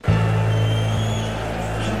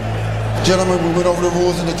Gentlemen, we went over the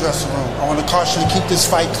rules in the dressing room. I want to caution you to keep this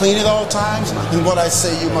fight clean at all times, and what I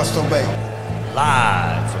say you must obey.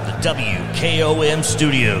 Live from the WKOM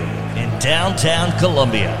studio in downtown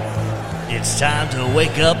Columbia, it's time to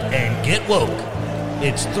wake up and get woke.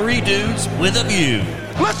 It's Three Dudes with a View.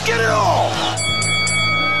 Let's get it on!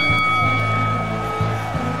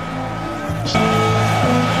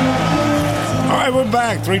 All right, we're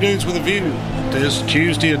back. Three Dudes with a View. This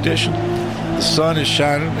Tuesday edition. The sun is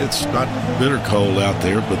shining. It's not bitter cold out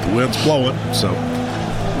there, but the wind's blowing. So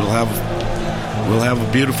we'll have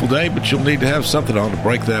a beautiful day, but you'll need to have something on to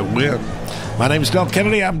break that wind. My name is Del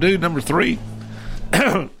Kennedy. I'm dude number 3.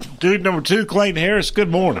 Dude number 2, Clayton Harris. Good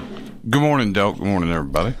morning. Good morning, Del. Good morning,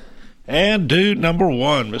 everybody. And dude number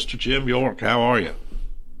 1, Mr. Jim York. How are you?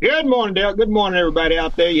 Good morning, Del. Good morning, everybody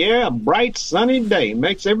out there. Yeah, a bright, sunny day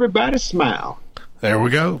makes everybody smile. There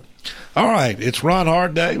we go. All right, it's Ron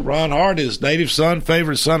Hart Day. Ron Hart is native son,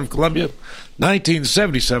 favorite son of Columbia,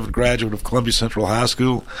 1977 graduate of Columbia Central High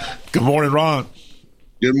School. Good morning, Ron.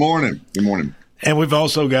 Good morning. Good morning. And we've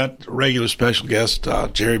also got regular special guest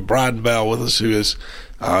Jerry Bridenbaugh with us, who is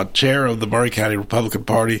chair of the Murray County Republican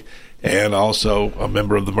Party and also a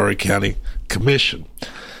member of the Murray County Commission.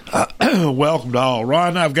 Welcome to all.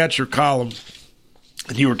 Ron, I've got your column,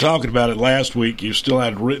 and you were talking about it last week. You still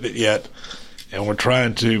hadn't written it yet, and we're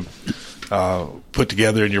trying to put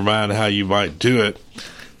together in your mind how you might do it.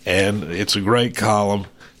 And it's a great column,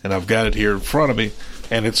 and I've got it here in front of me,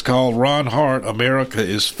 and it's called Ron Hart, America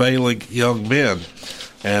is Failing Young Men.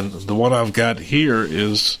 And the one I've got here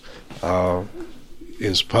is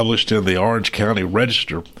published in the Orange County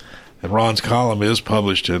Register, and Ron's column is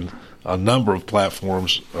published in a number of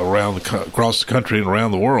platforms across the country and around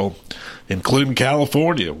the world, including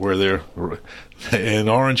California, where they're in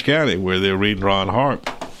Orange County, where they're reading Ron Hart.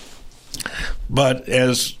 But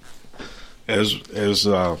as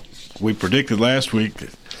we predicted last week,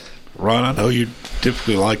 Ron, I know you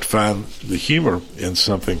typically like to find the humor in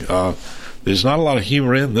something. There's not a lot of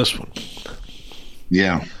humor in this one.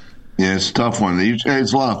 Yeah, it's a tough one.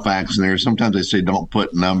 There's a lot of facts in there. Sometimes they say don't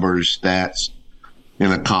put numbers, stats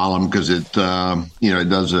in a column because it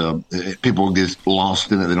does people get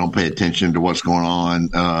lost in it. They don't pay attention to what's going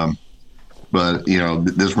on. But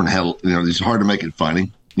this one had it's hard to make it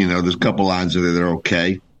funny. There's a couple lines in there that are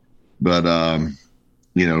okay, but for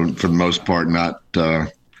the most part, not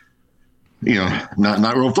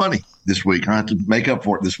real funny this week. I have to make up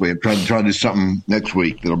for it this week. I'm trying to do something next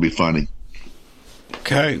week that'll be funny.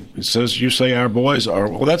 Okay. It says you say our boys are.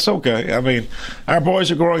 Well, that's okay. I mean, our boys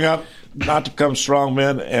are growing up not to become strong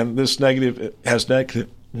men, and this has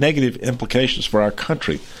negative implications for our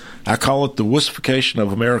country. I call it the wussification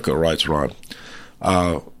of America, writes Ron.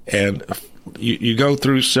 And you go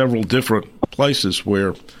through several different places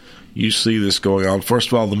where you see this going on. First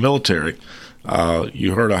of all, the military.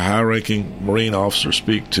 You heard a high-ranking Marine officer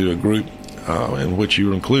speak to a group in which you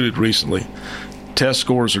were included recently. Test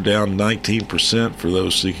scores are down 19% for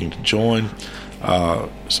those seeking to join.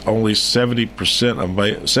 Only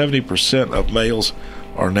 70% of males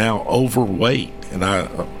are now overweight,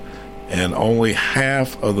 and only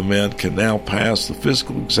half of the men can now pass the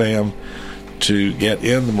physical exam to get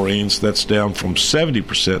in the Marines. That's down from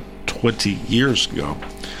 70% 20 years ago.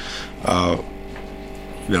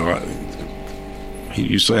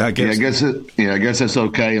 You say, I guess. I guess that's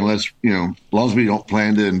okay, unless as long as we don't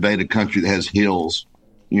plan to invade a country that has hills.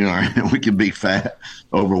 We can be fat,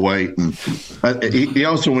 overweight, and he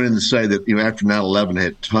also went in to say that after 9/11, they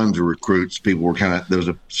had tons of recruits. People were there was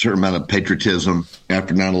a certain amount of patriotism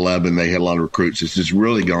after 9/11. They had a lot of recruits. It's just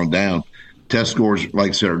really gone down. Test scores,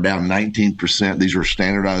 like I said, are down 19%. These are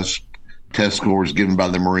standardized test scores given by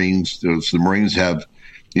the Marines. So the Marines have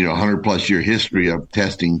 100+ year history of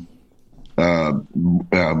testing.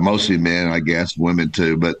 Mostly men, I guess, women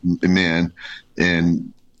too, but men,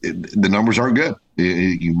 and the numbers aren't good.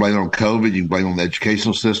 You can blame it on COVID, you can blame it on the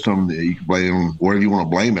educational system, you can blame it on whatever you want to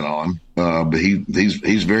blame it on. But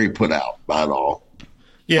he's very put out by it all.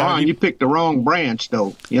 Yeah, Ron, you picked the wrong branch,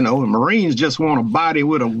 though. The Marines just want a body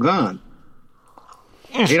with a gun.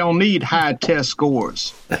 They don't need high test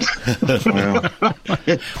scores.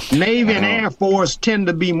 Navy and Air Force tend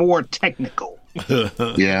to be more technical.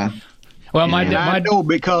 Yeah. Well, I know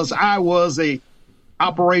because I was a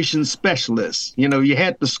operations specialist. You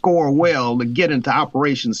had to score well to get into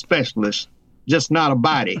operations specialist, just not a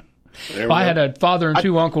body. Well, I had a father and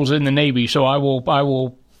two uncles in the Navy, so I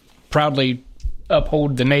will proudly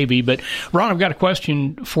uphold the Navy. But Ron, I've got a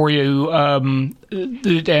question for you, and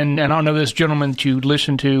I know this gentleman that you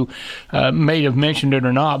listened to may have mentioned it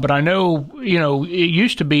or not, but I know, it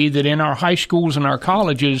used to be that in our high schools and our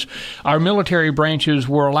colleges, our military branches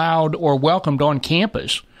were allowed or welcomed on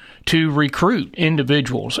campus to recruit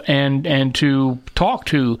individuals and to talk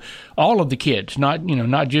to all of the kids, not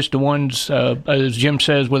just the ones, as Jim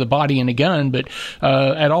says, with a body and a gun, but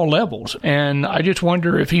at all levels. And I just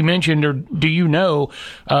wonder if he mentioned, or do you know,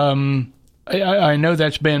 I know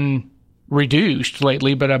that's been reduced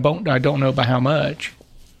lately, but I don't know by how much.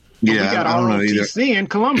 Yeah, we got ROTC in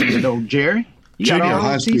Columbia, though, Jerry. Junior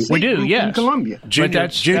high school. We do, yes. In Columbia. Junior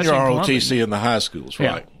that's ROTC in the high schools,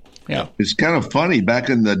 right? Yeah. It's kind of funny. Back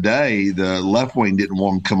in the day, the left wing didn't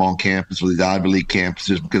want to come on campus with these Ivy League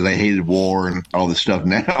campuses because they hated war and all this stuff.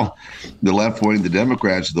 Now, the left wing, the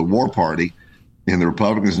Democrats, the war party, and the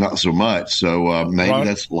Republicans not so much. So maybe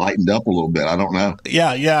that's lightened up a little bit. I don't know.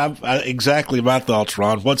 Yeah, exactly my thoughts,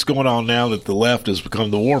 Ron. What's going on now that the left has become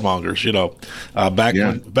the warmongers?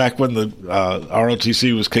 Back when the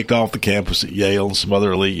ROTC was kicked off the campus at Yale and some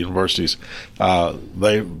other elite universities,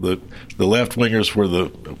 the left wingers were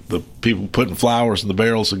the people putting flowers in the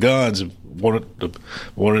barrels of guns and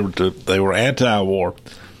they were anti-war,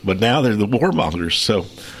 but now they're the warmongers. So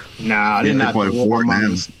they're not the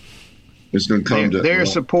warmongers. It's going to come they're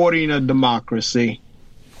supporting a democracy.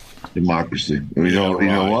 Democracy. You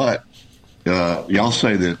know what? Y'all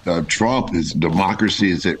say that Trump's democracy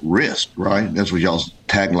is at risk, right? That's what y'all's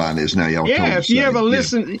tagline is now. Y'all if you ever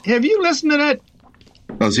listen, have you listened to that?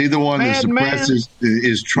 Is he the one that suppresses?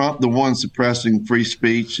 Is Trump the one suppressing free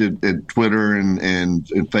speech at Twitter and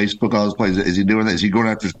Facebook? All those places. Is he doing that? Is he going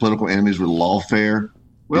after his political enemies with lawfare?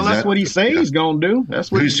 Well, that's what he says he's going to do. That's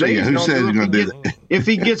what he says he's going to do. If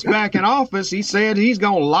he gets back in office, he said he's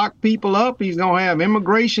going to lock people up. He's going to have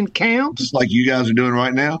immigration camps. Just like you guys are doing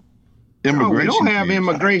right now? We don't have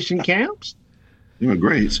immigration camps. He's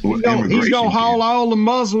going to haul all the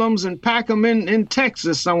Muslims and pack them in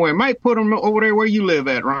Texas somewhere. Might put them over there where you live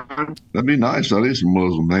at, Ron. That'd be nice. I need some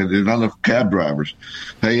Muslims. There's not enough cab drivers.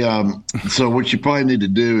 Hey, so what you probably need to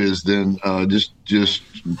do is then just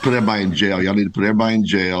put everybody in jail. Y'all need to put everybody in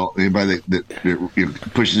jail. Anybody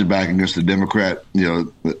that pushes back against the Democrat,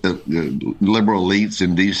 the liberal elites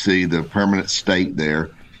in D.C., the permanent state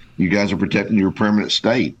there. You guys are protecting your permanent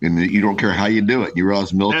state, and you don't care how you do it. You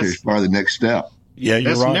realize military is probably the next step. Yeah,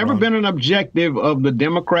 that's never been an objective of the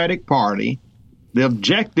Democratic Party. The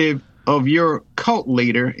objective of your cult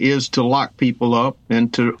leader is to lock people up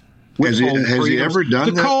and to has he ever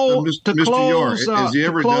done that, Mr. York? Has he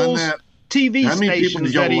ever done that? TV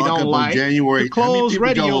stations that he don't like. To close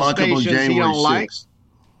radio stations he don't like.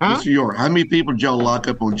 Huh? Mr. York, how many people did y'all lock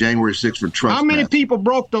up on January 6th for trespass? How many people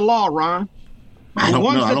broke the law, Ron? I don't know.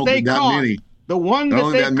 I don't think that many. The ones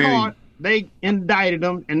that they caught, they indicted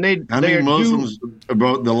them, and how many Muslims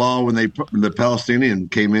broke the law when the Palestinian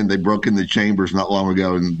came in? They broke in the chambers not long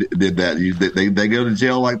ago and did that. They go to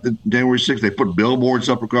jail like the January 6th. They put billboards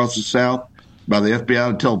up across the South by the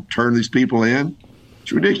FBI to turn these people in.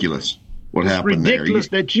 It's ridiculous. What happened there? It's ridiculous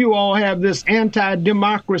that you all have this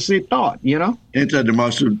anti-democracy thought.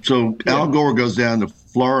 Anti-democracy. So Al Gore goes down to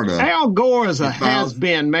Florida. Al Gore is a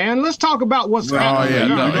has-been, man. Let's talk about what's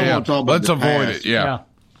happening. Let's avoid it. Yeah.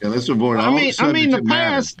 Yeah, let's avoid it. I mean, the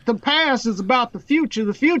past is about the future.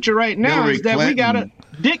 The future right now is that we got a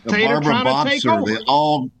dictator trying to take over.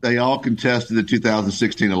 They all contested the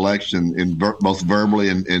 2016 election in both verbally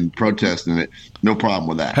and protesting it. No problem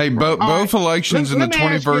with that. Hey, both elections in the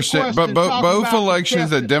 21st century, both elections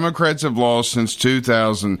that Democrats have lost since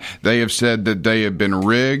 2000, they have said that they have been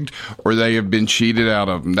rigged or they have been cheated out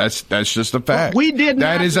of them. That's just a fact. We did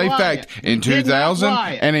not That is a fact in 2000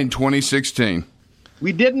 and in 202016.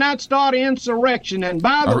 We did not start an insurrection, and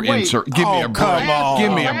by the way, give me a break. Come on.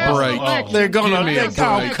 Give me a break. They're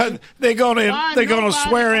gonna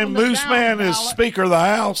swear in Moose Man as Speaker of the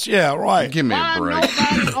House. Yeah, right. Give me a break.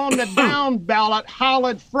 Nobody on the down ballot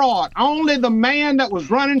hollered fraud. Only the man that was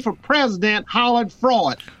running for president hollered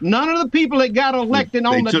fraud. None of the people that got elected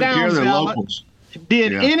on the down ballot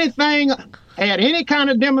did anything, had any kind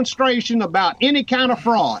of demonstration about any kind of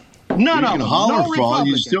fraud. None of them. No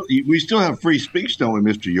Republicans. We still have free speech, don't we,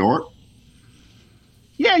 Mr. York?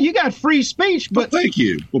 Yeah, you got free speech, but thank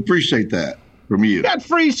you. We appreciate that from you. You got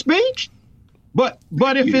free speech, but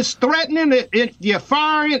if it's threatening, if you're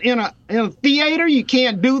firing in a theater, you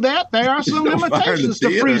can't do that. There are some limitations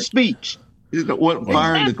to free speech. What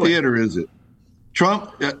firing the theater is it?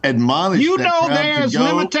 Trump admonished. There's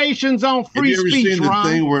limitations on free speech. Have you ever seen the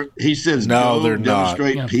thing where he says no, they're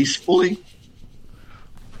demonstrate not peacefully?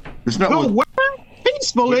 It's not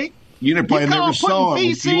peacefully. You never saw it.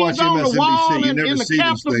 If you watch MSNBC, you never see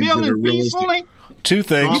these things that are realistic. Two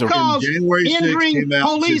things. Because January 6th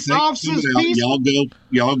police officers peacefully.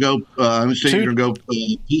 Y'all go. I'm saying you're going to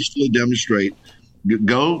go peacefully demonstrate.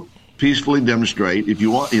 Go peacefully demonstrate if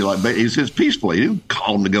you want. He says peacefully. He didn't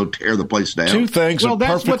call them to go tear the place down. Two things are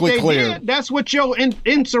perfectly clear. Did. That's what your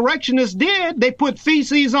insurrectionists did. They put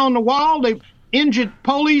feces on the wall. They injured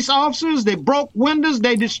police officers. They broke windows.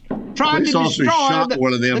 They just tried to destroy. Police officer shot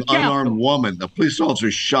one of them unarmed woman. A police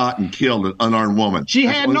officer shot and killed an unarmed woman. She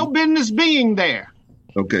had no business being there.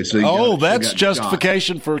 Okay, so that's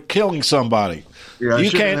justification for killing somebody. Yeah, you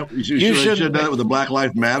shouldn't have done it with the Black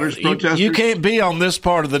Lives Matters protesters. You can't be on this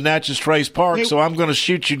part of the Natchez Trace Park, so I'm going to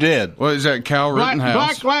shoot you dead. What is that, Cal Rittenhouse?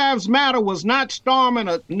 Black Lives Matter was not storming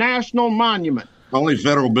a national monument. Only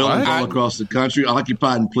federal buildings all across the country,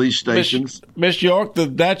 occupied in police stations. Miss York, the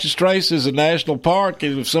Natchez Trace is a national park.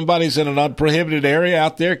 If somebody's in an unprohibited area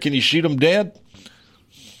out there, can you shoot them dead?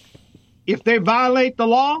 If they violate the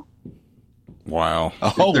law? Wow.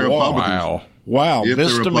 Wow.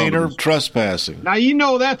 Misdemeanor trespassing.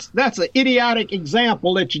 Now, that's an idiotic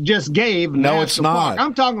example that you just gave. No, it's not.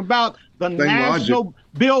 I'm talking about the national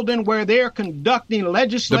building where they're conducting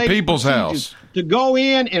legislative the People's House to go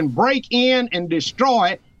in and break in and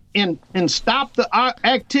destroy it and stop the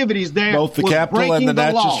activities there. Both the Capitol and the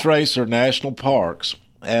Natchez Trace are national parks,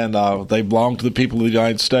 and they belong to the people of the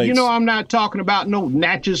United States. I'm not talking about no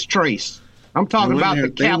Natchez Trace. I'm talking about the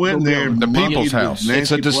Capitol building. The People's House.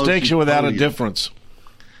 It's a distinction without a difference.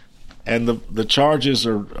 And the charges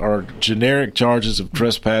are generic charges of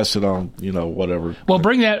trespassing on, whatever. Well,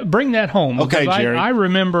 bring that home. Okay, Jerry. I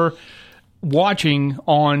remember watching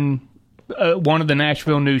on one of the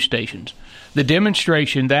Nashville news stations the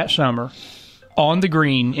demonstration that summer on the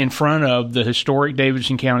green in front of the historic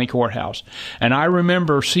Davidson County Courthouse. And I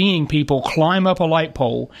remember seeing people climb up a light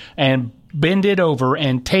pole and bend it over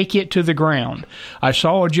and take it to the ground. I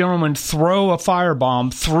saw a gentleman throw a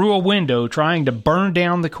firebomb through a window trying to burn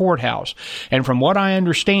down the courthouse. And from what I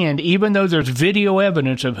understand, even though there's video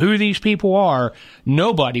evidence of who these people are,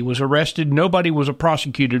 nobody was arrested, nobody was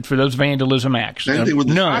prosecuted for those vandalism acts.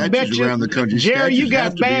 None. I bet you, around the country. Jerry, you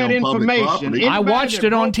got bad information. I watched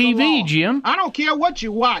it on TV, Jim. I don't care what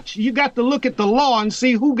you watch. You got to look at the law and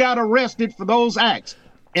see who got arrested for those acts.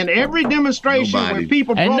 In every demonstration where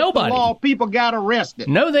people broke the law, people got arrested.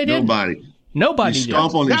 No, they didn't. Nobody did.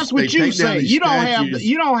 That's what you say. You don't have.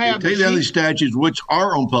 They take down these statues, which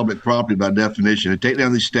are on public property by definition. They take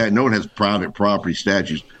down these statues. No one has private property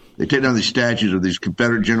statues. They take down these statues of these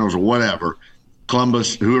Confederate generals or whatever,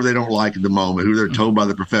 Columbus, whoever they don't like at the moment, who they're told by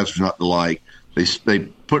the professors not to like. They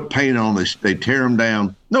put paint on. They tear them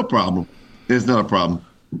down. No problem. It's not a problem.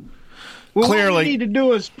 Well, Clearly, what we need to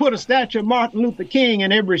do is put a statue of Martin Luther King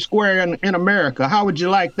in every square in America. How would you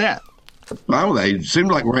like that? Well, it seems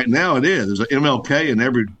like right now it is. There's an MLK in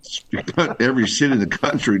every city in the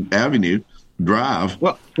country, Avenue, Drive.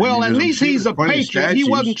 Well, at least he's a patriot. He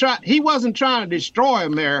wasn't trying to destroy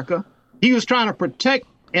America. He was trying to protect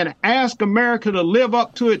and ask America to live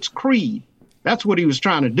up to its creed. That's what he was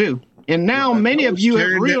trying to do. And now many of you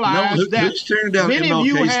have realized that,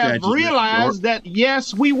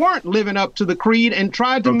 yes, we weren't living up to the creed and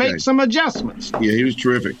tried to make some adjustments. Yeah, he was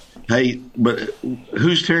terrific. Hey, but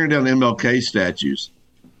who's tearing down MLK statues?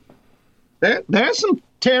 There's some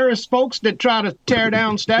terrorist folks that try to tear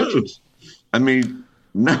down statues. I mean,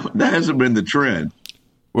 no, that hasn't been the trend.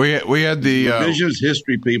 We had the revisionist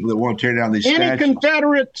history people that want to tear down these statues.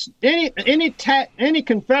 Any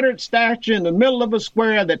Confederate statue in the middle of a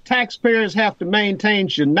square that taxpayers have to maintain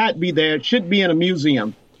should not be there. It should be in a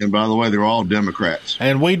museum. And by the way, they're all Democrats.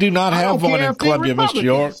 And we do not have one in Columbia, Mr.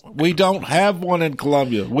 York. We don't have one in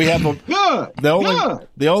Columbia. We have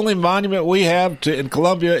the only monument we have in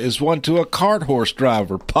Columbia is one to a cart horse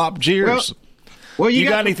driver, Pop Jeers. Well, you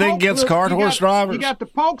got anything against cart horse drivers? You got the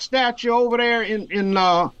Polk statue over there in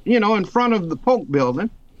front of the Polk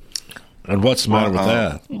building. And what's the matter with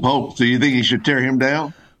that? Polk. So you think you should tear him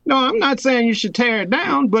down? No, I'm not saying you should tear it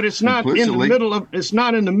down, but it's not in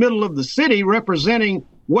the middle of the city representing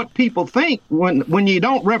what people think when you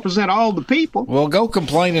don't represent all the people. Well, go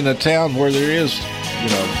complain in a town where there is,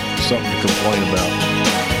 something to complain about.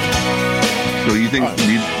 So you think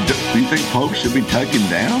do you think Polk should be taken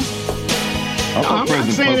down? I'm not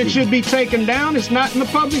saying it should be taken down. It's not in the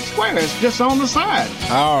public square. It's just on the side.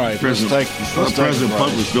 All right. President Polk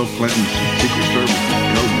was Bill Clinton's Secret Service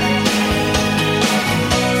code name.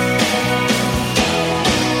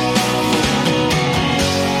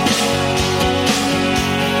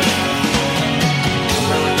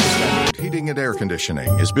 Heating and Air conditioning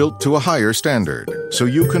is built to a higher standard, so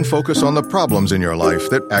you can focus on the problems in your life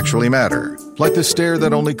that actually matter, like the stair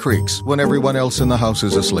that only creaks when everyone else in the house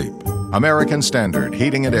is asleep. American Standard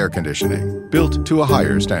Heating and Air Conditioning, built to a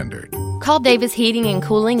higher standard. Call Davis Heating and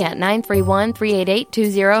Cooling at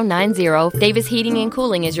 931-388-2090. Davis Heating and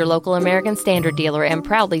Cooling is your local American Standard dealer and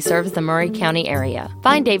proudly serves the Maury County area.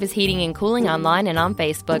 Find Davis Heating and Cooling online and on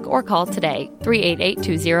Facebook or call today,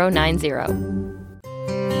 388-2090.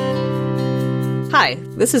 Hi,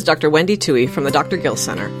 this is Dr. Wendy Toohey from the Dr. Gill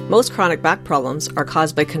Center. Most chronic back problems are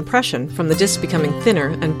caused by compression from the disc becoming thinner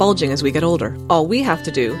and bulging as we get older. All we have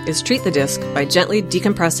to do is treat the disc by gently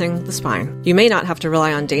decompressing the spine. You may not have to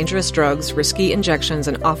rely on dangerous drugs, risky injections,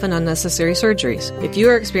 and often unnecessary surgeries. If you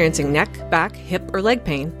are experiencing neck, back, hip, or leg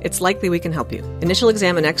pain, it's likely we can help you. Initial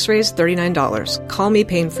exam and x-rays, $39. Call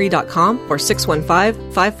mepainfree.com or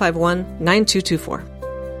 615-551-9224.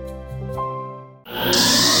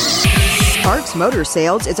 Parks Motor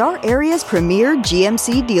Sales is our area's premier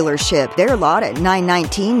GMC dealership. Their lot at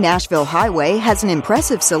 919 Nashville Highway has an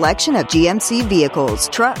impressive selection of GMC vehicles.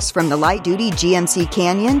 Trucks from the light-duty GMC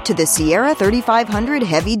Canyon to the Sierra 3500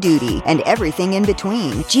 heavy-duty and everything in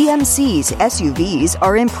between. GMC's SUVs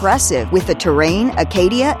are impressive with the Terrain,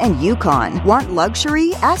 Acadia, and Yukon. Want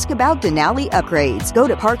luxury? Ask about Denali upgrades. Go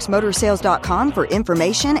to parksmotorsales.com for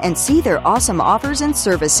information and see their awesome offers and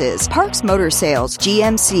services. Parks Motor Sales,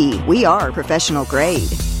 GMC. We are professional grade.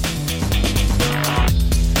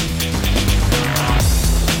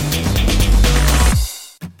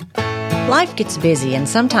 Life gets busy, and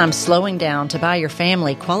sometimes slowing down to buy your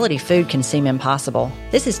family quality food can seem impossible.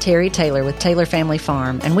 This is Terry Taylor with Taylor Family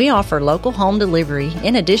Farm, and we offer local home delivery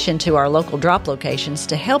in addition to our local drop locations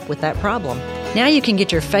to help with that problem. Now you can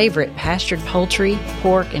get your favorite pastured poultry,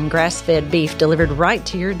 pork, and grass-fed beef delivered right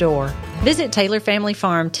to your door. Visit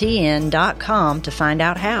TaylorFamilyFarmTN.com to find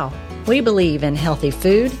out how. We believe in healthy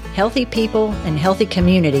food, healthy people, and healthy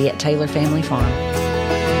community at Taylor Family Farm.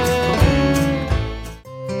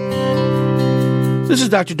 This is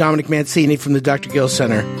Dr. Dominic Mancini from the Dr. Gill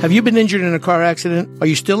Center. Have you been injured in a car accident? Are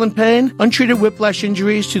you still in pain? Untreated whiplash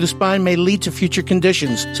injuries to the spine may lead to future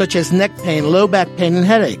conditions, such as neck pain, low back pain, and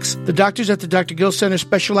headaches. The doctors at the Dr. Gill Center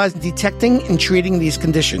specialize in detecting and treating these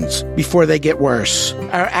conditions before they get worse.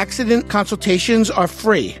 Our accident consultations are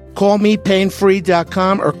free. Call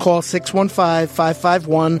mepainfree.com or call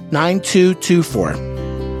 615-551-9224.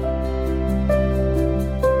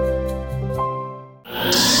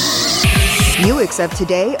 Buicks of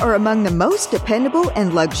today are among the most dependable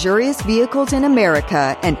and luxurious vehicles in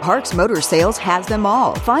America, and Parks Motor Sales has them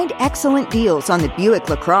all. Find excellent deals on the Buick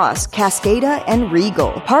LaCrosse, Cascada, and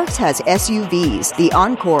Regal. Parks has SUVs, the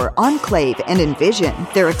Encore, Enclave, and Envision.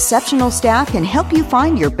 Their exceptional staff can help you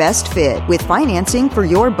find your best fit with financing for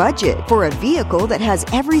your budget. For a vehicle that has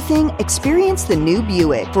everything, experience the new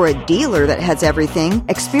Buick. For a dealer that has everything,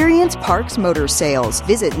 experience Parks Motor Sales.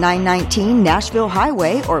 Visit 919 Nashville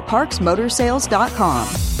Highway or parksmotorsales.com.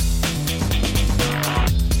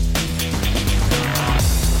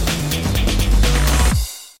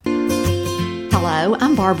 Hello,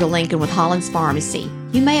 I'm Barbara Lincoln with Holland's Pharmacy.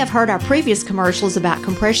 You may have heard our previous commercials about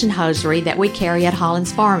compression hosiery that we carry at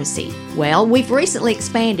Holland's Pharmacy. Well, we've recently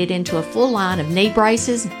expanded into a full line of knee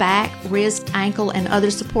braces, back, wrist, ankle, and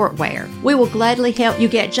other support wear. We will gladly help you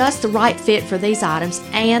get just the right fit for these items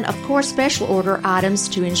and, of course, special order items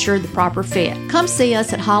to ensure the proper fit. Come see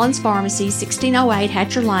us at Holland's Pharmacy, 1608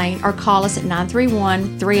 Hatcher Lane, or call us at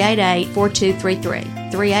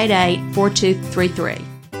 931-388-4233. 388-4233.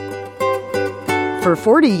 For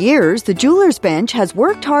 40 years, the Jeweler's Bench has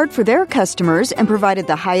worked hard for their customers and provided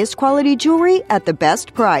the highest quality jewelry at the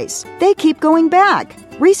best price. They keep going back.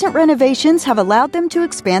 Recent renovations have allowed them to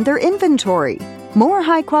expand their inventory. More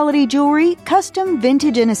high-quality jewelry, custom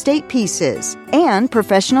vintage and estate pieces, and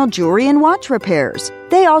professional jewelry and watch repairs.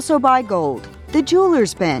 They also buy gold. The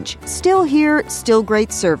Jeweler's Bench. Still here, still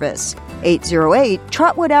great service. 808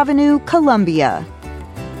 Trotwood Avenue, Columbia.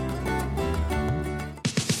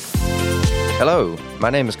 Hello, my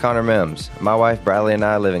name is Connor Mims. My wife Bradley and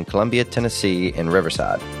I live in Columbia, Tennessee in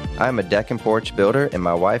Riverside. I am a deck and porch builder, and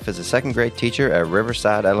my wife is a second grade teacher at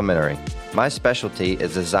Riverside Elementary. My specialty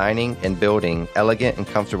is designing and building elegant and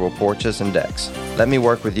comfortable porches and decks. Let me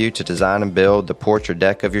work with you to design and build the porch or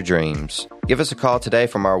deck of your dreams. Give us a call today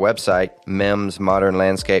from our website,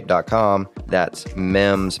 mimsmodernlandscape.com. That's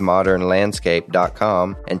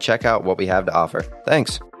mimsmodernlandscape.com, and check out what we have to offer.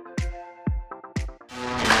 Thanks.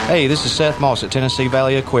 Hey, this is Seth Moss at Tennessee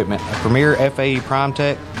Valley Equipment, a premier FAE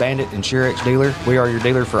PrimeTech, Bandit, and Shurex dealer. We are your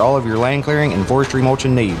dealer for all of your land clearing and forestry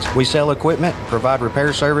mulching needs. We sell equipment, provide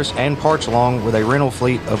repair service, and parts along with a rental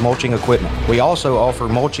fleet of mulching equipment. We also offer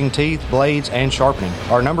mulching teeth, blades, and sharpening.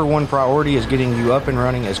 Our number one priority is getting you up and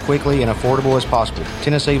running as quickly and affordable as possible.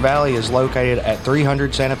 Tennessee Valley is located at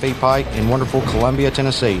 300 Santa Fe Pike in wonderful Columbia,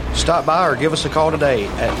 Tennessee. Stop by or give us a call today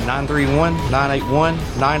at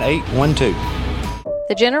 931-981-9812.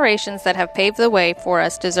 The generations that have paved the way for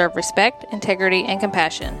us deserve respect, integrity, and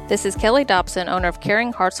compassion. This is Kelly Dobson, owner of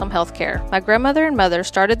Caring Hearts Home Healthcare. My grandmother and mother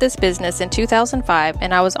started this business in 2005,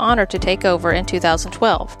 and I was honored to take over in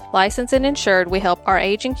 2012. Licensed and insured, we help our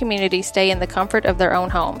aging community stay in the comfort of their own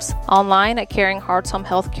homes. Online at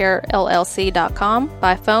CaringHeartsHomeHealthcareLLC.com,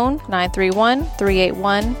 by phone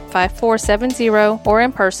 931-381-5470, or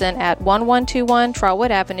in person at 1121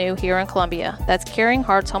 Trotwood Avenue here in Columbia. That's Caring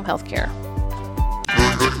Hearts Home Healthcare.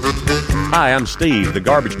 Hi, I'm Steve, the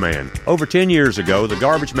Garbage Man. Over 10 years ago, the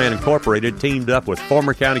Garbage Man Incorporated teamed up with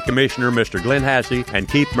former County Commissioner Mr. Glenn Hassey and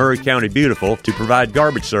Keep Murray County Beautiful to provide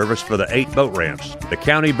garbage service for the 8 boat ramps. The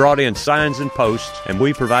county brought in signs and posts, and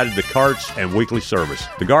we provided the carts and weekly service.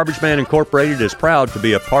 The Garbage Man Incorporated is proud to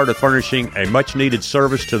be a part of furnishing a much-needed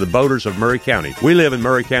service to the boaters of Murray County. We live in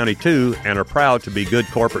Murray County, too, and are proud to be good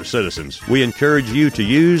corporate citizens. We encourage you to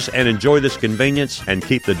use and enjoy this convenience and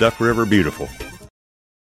keep the Duck River beautiful.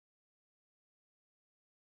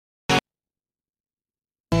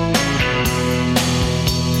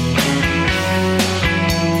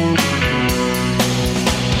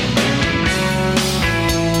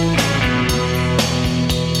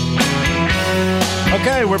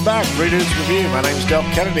 Okay, we're back. 3 Dudes Review. My name is Del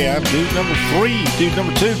Kennedy. I'm dude number 3. Dude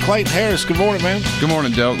number 2, Clayton Harris. Good morning, man. Good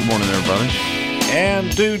morning, Del. Good morning, everybody. And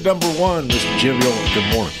dude number 1, Mr. Jim Yoler.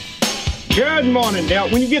 Good morning. Good morning, Del.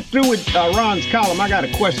 When you get through with Ron's column, I got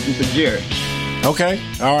a question for Jerry. Okay,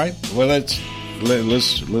 all right. Well, let's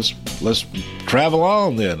travel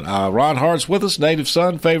on then. Ron Hart's with us, native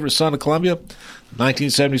son, favorite son of Columbia,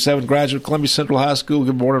 1977 graduate of Columbia Central High School.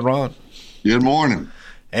 Good morning, Ron. Good morning.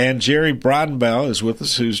 And Jerry Bridenbaugh is with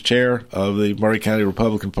us, who's chair of the Murray County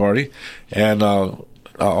Republican Party and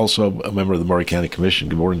also a member of the Murray County Commission.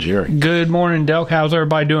 Good morning, Jerry. Good morning, Delk. How's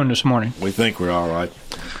everybody doing this morning? We think we're all right.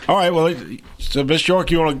 All right, well, so Miss York,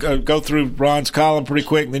 you want to go through Ron's column pretty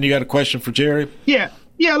quick, and then you got a question for Jerry? Yeah.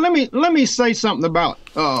 Let me say something about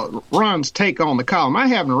Ron's take on the column. I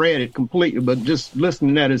haven't read it completely, but just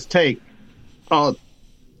listening at his take,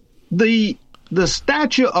 the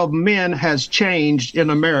stature of men has changed in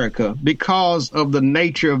America because of the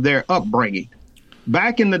nature of their upbringing.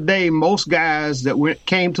 Back in the day, most guys that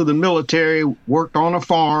came to the military worked on a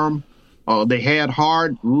farm. They had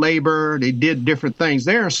hard labor. They did different things.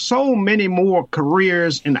 There are so many more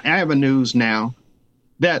careers and avenues now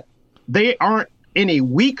that they aren't any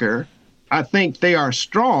weaker. I think they are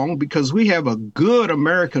strong because we have a good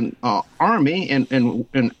American army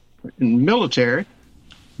and military.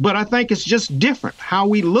 But I think it's just different how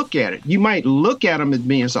we look at it. You might look at them as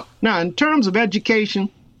being so. Now, in terms of education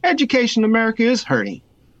in America is hurting.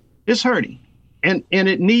 It's hurting. And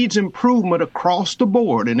it needs improvement across the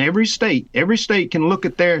board in every state. Every state can look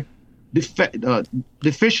at their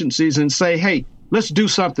deficiencies and say, hey, let's do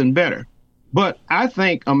something better. But I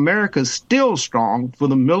think America's still strong for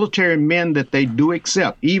the military men that they do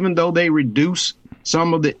accept, even though they reduce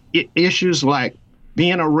some of the issues like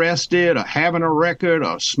being arrested or having a record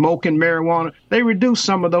or smoking marijuana. They reduce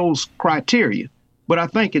some of those criteria. But I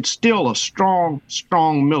think it's still a strong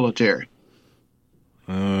military.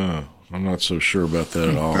 I'm not so sure about that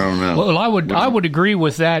at all. I don't know. Well, I would agree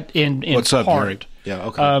with that in What's up, part. Jerry? Yeah,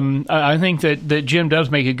 okay. I think that Jim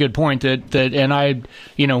does make a good point that and I,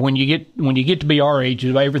 when you get to be our age,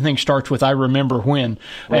 everything starts with I remember when.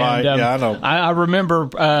 Right. And, I know. I remember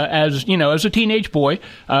as a teenage boy,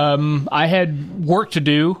 I had work to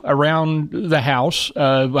do around the house.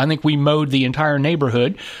 I think we mowed the entire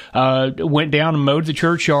neighborhood. Went down and mowed the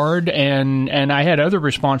churchyard, and I had other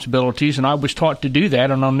responsibilities, and I was taught to do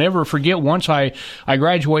that. And I'll never forget once I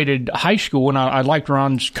graduated high school, and I liked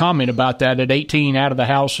Ron's comment about that at 18. Out of the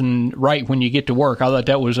house and right when you get to work. I thought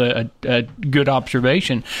that was a good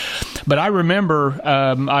observation. But I remember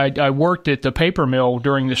I worked at the paper mill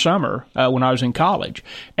during the summer when I was in college.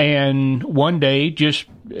 And one day, just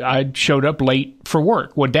I showed up late for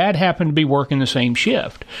work. Well, Dad happened to be working the same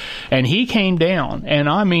shift, and he came down, and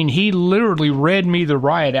I mean, he literally read me the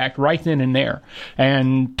riot act right then and there,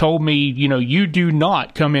 and told me, you do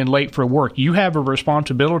not come in late for work. You have a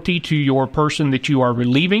responsibility to your person that you are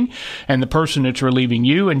relieving, and the person that's relieving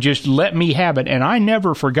you, and just let me have it. And I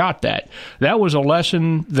never forgot that. That was a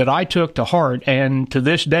lesson that I took to heart, and to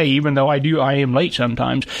this day, even though I am late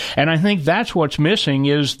sometimes. And I think that's what's missing,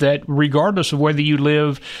 is that regardless of whether you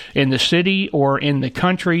live in the city or in the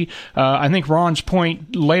country, I think Ron's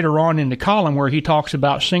point later on in the column where he talks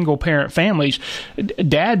about single parent families,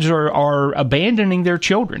 dads are abandoning their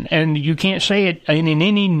children, and you can't say it in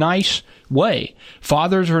any nice way.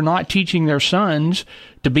 Fathers are not teaching their sons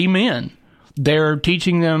to be men. They're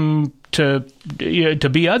teaching them to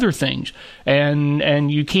be other things,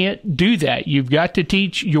 and you can't do that. You've got to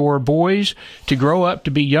teach your boys to grow up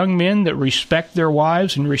to be young men that respect their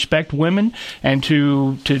wives and respect women, and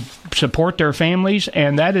to support their families,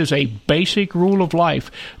 and that is a basic rule of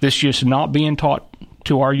life that's just not being taught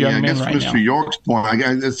to our young men right now. Mr. York's point,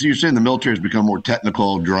 you're saying the military has become more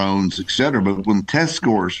technical, drones, et cetera, but when test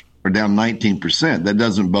scores are down 19%, that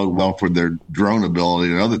doesn't bode well for their drone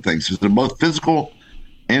ability and other things. So they're both physical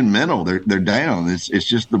and mental. They're down. It's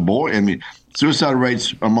just the boy. I mean, suicide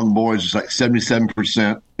rates among boys is like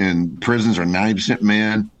 77%, and prisons are 90%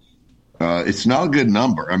 men. It's not a good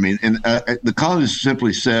number. I mean, and the column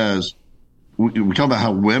simply says, we talk about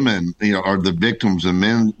how women, are the victims and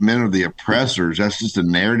men are the oppressors. That's just the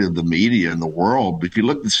narrative of the media and the world. But if you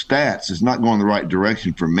look at the stats, it's not going the right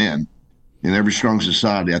direction for men. And every strong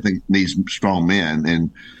society, I think, needs strong men.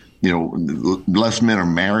 And less men are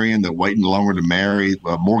marrying. They're waiting longer to marry.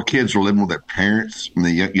 More kids are living with their parents. And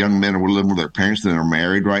the young men are living with their parents than are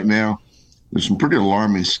married right now. There's some pretty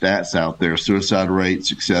alarming stats out there. Suicide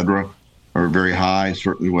rates, et cetera, are very high,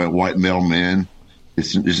 certainly with white male men.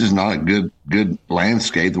 This is not a good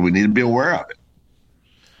landscape that we need to be aware of it.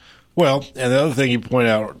 Well, and the other thing you point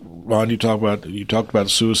out, Ron, you talked about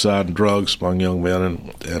suicide and drugs among young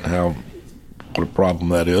men and how what a problem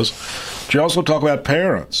that is. But you also talk about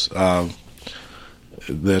parents. I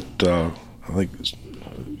think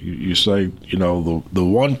you say, the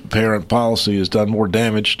one-parent policy has done more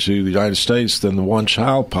damage to the United States than the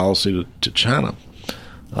one-child policy to China.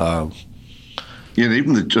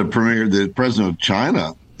 Even the president of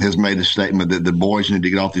China has made a statement that the boys need to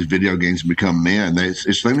get off these video games and become men.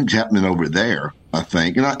 It's things happening over there, I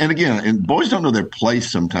think. And boys don't know their place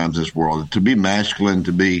sometimes in this world. To be masculine,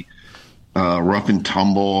 to be rough and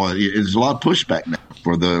tumble, there's a lot of pushback now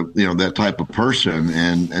for that type of person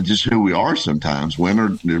and just who we are sometimes.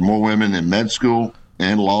 There's more women in med school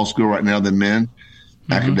and law school right now than men.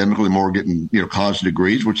 Mm-hmm. Academically, more getting college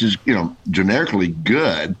degrees, which is generically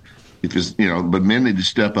good. But men need to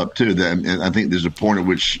step up too. And I think there's a point at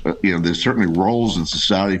which there's certainly roles in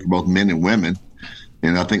society for both men and women,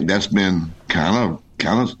 and I think that's been kind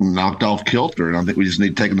of knocked off kilter. And I think we just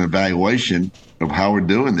need to take an evaluation of how we're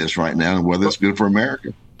doing this right now and whether it's good for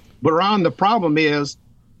America. But Ron, the problem is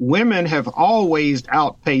women have always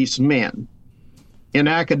outpaced men in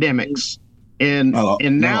academics, and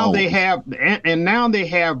now they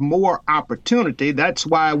have more opportunity. That's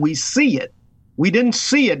why we see it. We didn't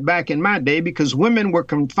see it back in my day because women were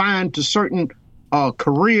confined to certain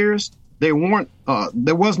careers. There wasn't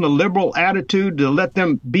a liberal attitude to let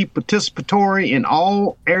them be participatory in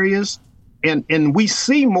all areas. And we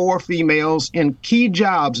see more females in key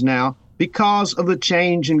jobs now because of the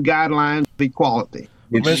change in guidelines of equality.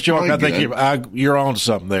 Well, Ms. York, I think you're on to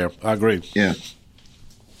something there. I agree. Yeah.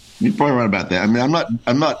 You're probably right about that. I mean,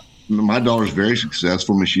 I'm not, my daughter's very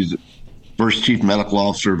successful. I mean, she's first chief medical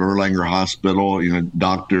officer of Erlanger Hospital,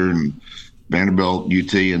 doctor, and Vanderbilt,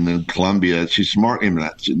 UT, and then Columbia. She's smart in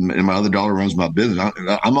that. And my other daughter runs my business.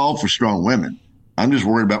 I'm all for strong women. I'm just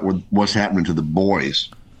worried about what's happening to the boys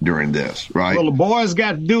during this, right? Well, the boys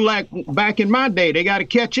got to do like back in my day. They got to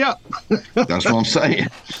catch up. That's what I'm saying.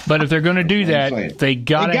 But if they're going to do that, they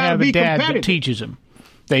got to have a dad that teaches them.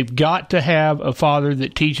 They've got to have a father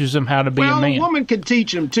that teaches them how to be a man. Well, a woman can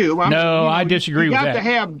teach them too. I disagree with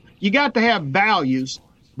that. You got to have values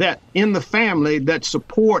that in the family that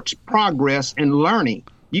supports progress and learning.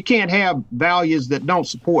 You can't have values that don't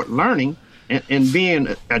support learning and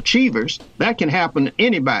being achievers. That can happen to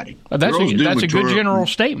anybody. That's a good general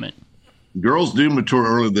statement. Girls do mature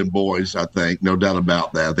earlier than boys, I think. No doubt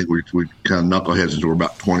about that. I think we kind of knuckleheads until we're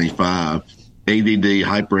about 25. ADD,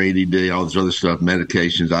 hyper ADD, all this other stuff,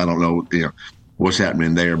 medications. I don't know, what's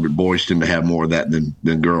happening there, but boys tend to have more of that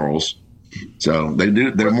than girls. So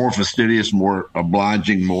they're more fastidious, more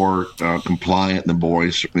obliging, more compliant than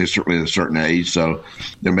boys, certainly at a certain age. So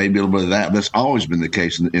there may be a little bit of that. But that's always been the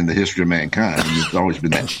case in the history of mankind. It's always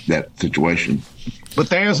been that situation. But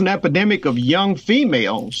there's an epidemic of young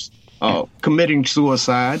females committing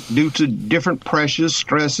suicide due to different pressures,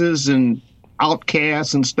 stresses, and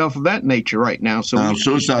outcasts and stuff of that nature right now. So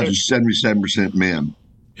suicide is 77% men.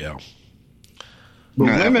 Yeah.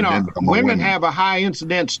 But women have a high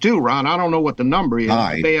incidence too, Ron. I don't know what the number is.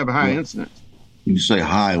 But they have a high incidence. You say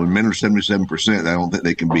high. When men are 77%, I don't think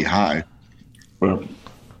they can be high. Well,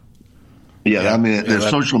 I mean, there's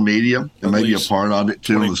social media. There may be a part of it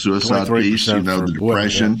too, the suicide piece. The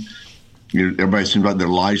depression. Everybody seems like their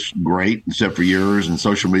life's great, except for yours, and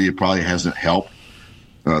social media probably hasn't helped.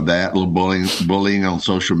 That little bullying on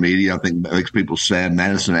social media, I think that makes people sad.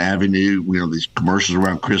 Madison Avenue, these commercials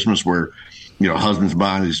around Christmas where, husband's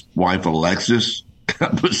buying his wife a Lexus.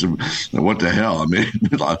 What the hell? I mean,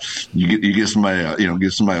 you get somebody,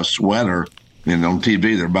 get somebody a sweater, and on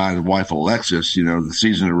TV they're buying his wife a Lexus. The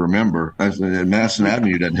season to remember. Madison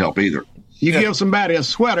Avenue doesn't help either. You give somebody a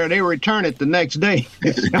sweater, they return it the next day.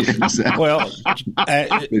 Well, it's got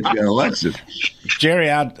a Lexus. Jerry,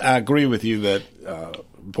 I agree with you that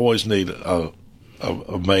boys need a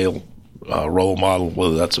male role model,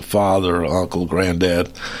 whether that's a father, uncle,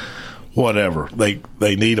 granddad, whatever.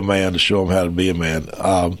 They need a man to show them how to be a man.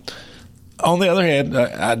 On the other hand,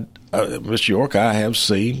 Mr. York, I have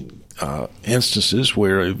seen instances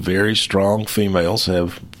where very strong females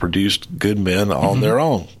have produced good men on their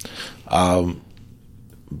own.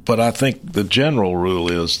 But I think the general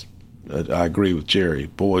rule is, I agree with Jerry,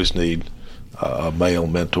 boys need a male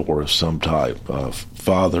mentor of some type,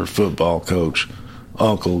 father, football coach,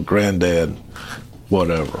 uncle, granddad,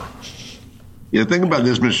 whatever. Yeah, think about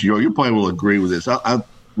this, Mr. York. You probably will agree with this. I've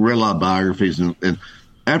read a lot of biographies, and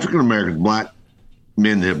African-Americans, black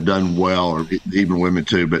men that have done well, or even women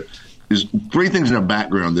too, but there's three things in their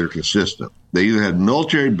background that are consistent. They either had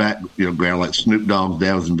military background, like Snoop Dogg's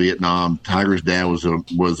dad was in Vietnam, Tiger's dad was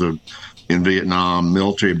in Vietnam,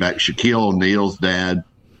 military back. Shaquille O'Neal's dad,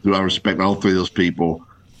 who I respect, all three of those people,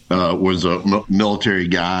 was a military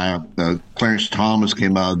guy. Clarence Thomas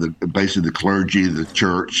came out of basically the clergy of the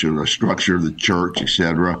church, or the structure of the church,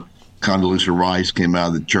 etc. Condoleezza Rice came out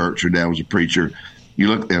of the church. Her dad was a preacher. You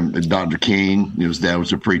look at Dr. King, his dad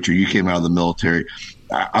was a preacher. You came out of the military.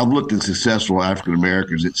 I've looked at successful African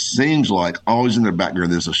Americans. It seems like always in their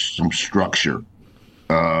background there's some structure,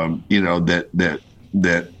 that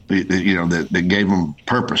gave them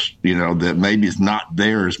purpose. That maybe it's not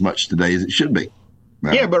there as much today as it should be.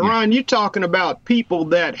 Yeah, but Ron, you're talking about people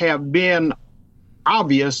that have been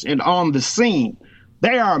obvious and on the scene.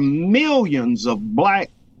 There are millions of black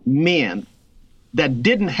men that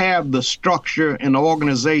didn't have the structure and the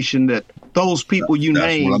organization that those people named.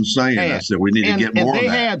 That's what I'm saying. Had. I said we need to get more of that.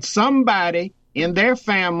 And they had somebody in their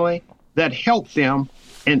family that helped them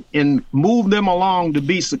and moved them along to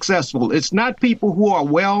be successful. It's not people who are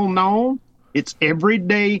well known. It's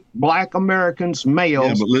everyday black Americans, males.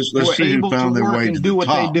 Yeah, but let's see who found their way to the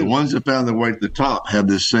top. The ones that found their way to the top have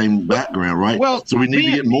this same background, right? Well, so we need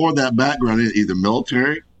to get more of that background, either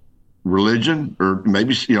military, religion, or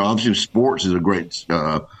maybe obviously sports is a great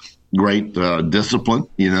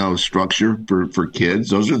discipline, structure for kids.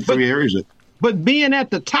 Those are the three areas. But being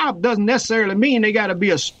at the top doesn't necessarily mean they got to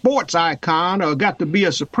be a sports icon or got to be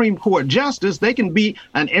a Supreme Court justice. They can be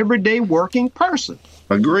an everyday working person.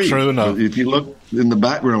 Agreed. True enough. If you look in the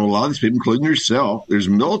background of a lot of these people, including yourself, there's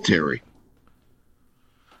military.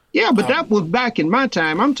 Yeah, but that was back in my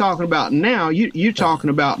time. I'm talking about now. You're talking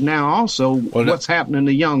about now also what's happening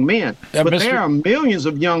to young men. Yeah, but there are millions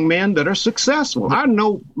of young men that are successful. I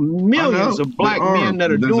know millions of black men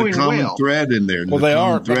that are doing well. There's a common thread in there. Well, they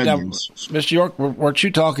are. Now, Mr. York, weren't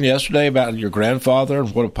you talking yesterday about your grandfather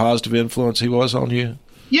and what a positive influence he was on you?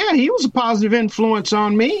 Yeah, he was a positive influence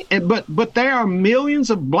on me. But there are millions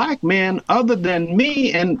of black men other than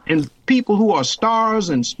me and people who are stars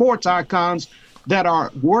and sports icons that are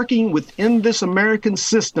working within this American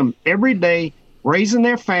system every day, raising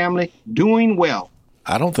their family, doing well.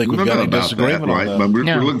 I don't think we've got any disagreement on that. But we're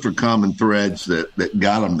looking for common threads that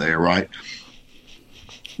got them there, right?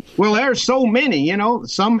 Well, there's so many,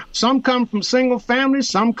 Some come from single families,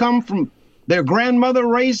 some come from their grandmother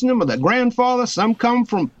raising them or their grandfather, some come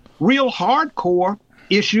from real hardcore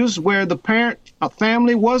issues where the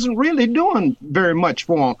family wasn't really doing very much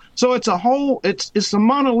for them. So it's a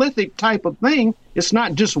monolithic type of thing. It's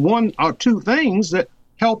not just one or two things that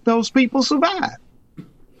help those people survive.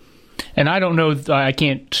 And I don't know, I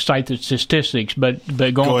can't cite the statistics, but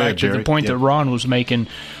going back to the point that Ron was making,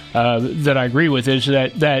 that I agree with, is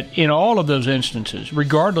that in all of those instances,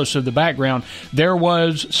 regardless of the background, there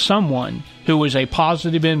was someone who was a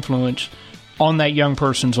positive influence on that young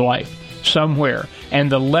person's life somewhere.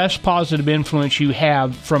 And the less positive influence you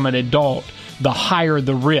have from an adult, the higher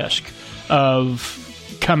the risk of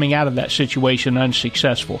coming out of that situation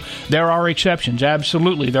unsuccessful. There are exceptions,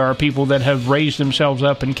 absolutely. There are people that have raised themselves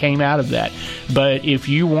up and came out of that. But if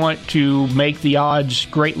you want to make the odds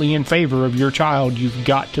greatly in favor of your child, you've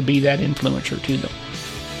got to be that influencer to them.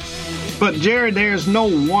 But, Jerry, there's no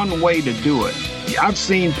one way to do it. I've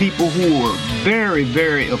seen people who are very,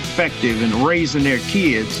 very effective in raising their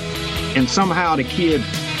kids, and somehow the kid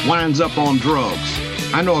winds up on drugs.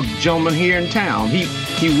 I know a gentleman here in town. He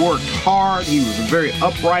worked hard. He was a very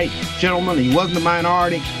upright gentleman. He wasn't a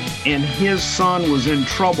minority. And his son was in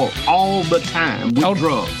trouble all the time with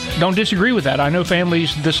drugs. Don't disagree with that. I know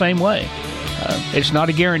families the same way. It's not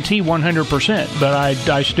a guarantee 100%, but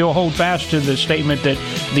I still hold fast to the statement that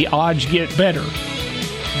the odds get better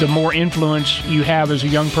the more influence you have as a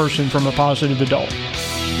young person from a positive adult.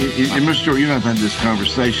 And Mr. Stewart, you and I have had this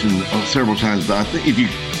conversation several times, but I think if you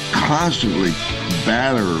constantly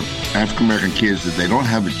batter African-American kids that they don't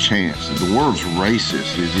have a chance, that the world's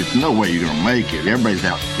racist, there's no way you're going to make it. Everybody's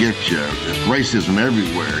out to get you. There's racism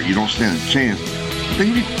everywhere. You don't stand a chance. I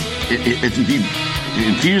think if you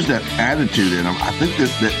infuse that attitude in them, I think that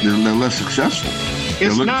they're less successful.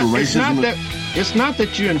 It's not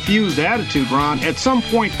that you infuse the attitude, Ron. At some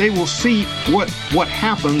point, they will see what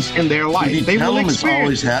happens in their life. They will experience. It's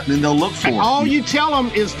always happening. They'll look for it. All you tell them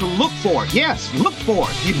is to look for it. Yes, look for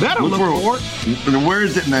it. You better look for it. And where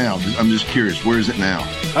is it now? I'm just curious. Where is it now?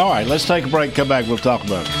 All right, let's take a break. Come back. We'll talk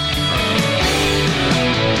about it.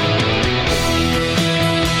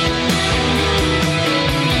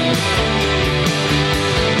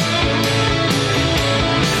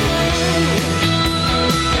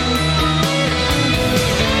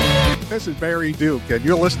 This is Barry Duke, and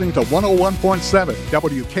you're listening to 101.7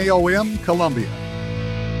 WKOM Columbia.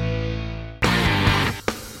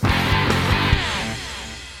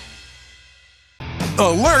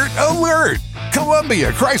 Alert, alert!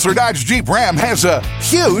 Columbia Chrysler Dodge Jeep Ram has a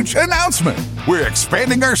huge announcement. We're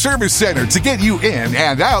expanding our service center to get you in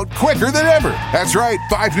and out quicker than ever. That's right,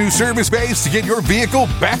 5 new service bays to get your vehicle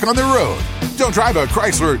back on the road. Don't drive a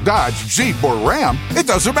Chrysler, Dodge, Jeep, or Ram. It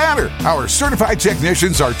doesn't matter. Our certified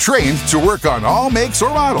technicians are trained to work on all makes or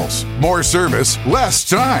models. More service, less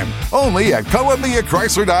time. Only at Columbia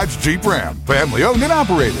Chrysler Dodge Jeep Ram. Family owned and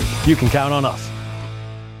operated. You can count on us.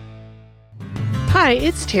 Hi,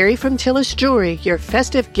 it's Terry from Tillis Jewelry, your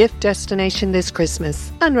festive gift destination this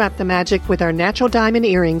Christmas. Unwrap the magic with our natural diamond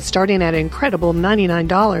earrings starting at an incredible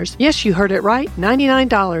 $99. Yes, you heard it right,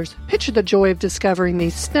 $99. Picture the joy of discovering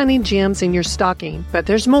these stunning gems in your stocking. But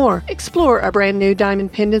there's more. Explore our brand new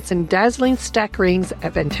diamond pendants and dazzling stack rings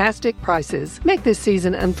at fantastic prices. Make this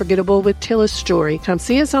season unforgettable with Tillis Jewelry. Come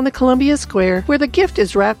see us on the Columbia Square, where the gift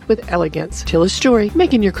is wrapped with elegance. Tillis Jewelry,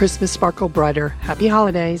 making your Christmas sparkle brighter. Happy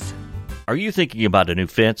holidays. Are you thinking about a new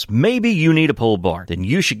fence? Maybe you need a pole barn. Then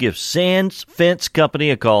you should give Sands Fence Company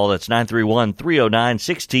a call. That's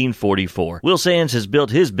 931-309-1644. Will Sands has built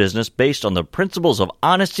his business based on the principles of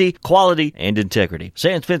honesty, quality, and integrity.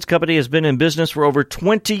 Sands Fence Company has been in business for over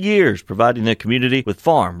 20 years, providing the community with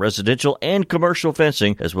farm, residential, and commercial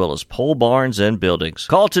fencing, as well as pole barns and buildings.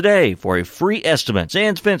 Call today for a free estimate.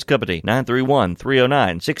 Sands Fence Company,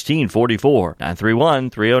 931-309-1644.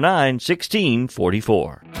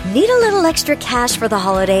 931-309-1644. Need a little extra cash for the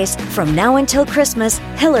holidays? From now until Christmas,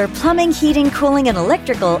 Hiller Plumbing, Heating, Cooling, and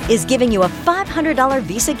Electrical is giving you a $500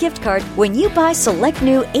 Visa gift card when you buy select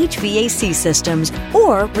new HVAC systems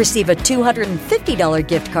or receive a $250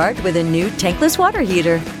 gift card with a new tankless water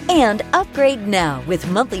heater. And upgrade now with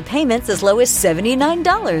monthly payments as low as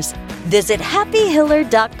 $79. Visit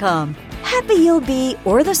happyhiller.com. Happy you'll be,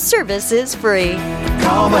 or the service is free.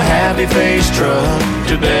 Call the Happy Face Truck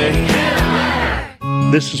today.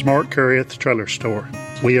 This is Mark Curry at the Trailer Store.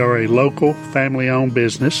 We are a local, family-owned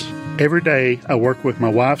business. Every day, I work with my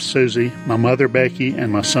wife, Susie, my mother, Becky,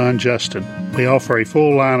 and my son, Justin. We offer a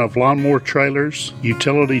full line of lawnmower trailers,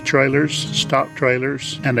 utility trailers, stock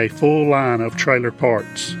trailers, and a full line of trailer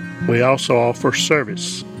parts. We also offer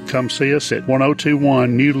service. Come see us at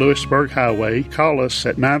 1021 New Lewisburg Highway. Call us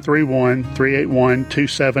at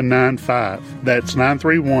 931-381-2795. That's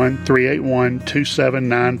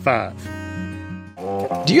 931-381-2795.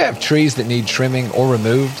 Do you have trees that need trimming or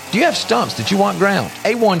removed? Do you have stumps that you want ground?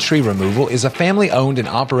 A1 Tree Removal is a family-owned and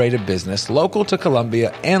operated business local to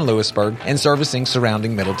Columbia and Lewisburg and servicing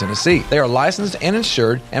surrounding Middle Tennessee. They are licensed and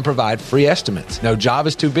insured and provide free estimates. No job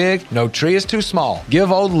is too big, no tree is too small.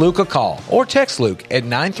 Give old Luke a call or text Luke at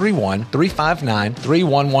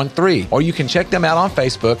 931-359-3113, or you can check them out on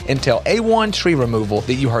Facebook and tell A1 Tree Removal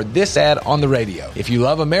that you heard this ad on the radio. If you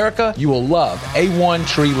love America, you will love A1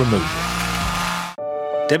 Tree Removal.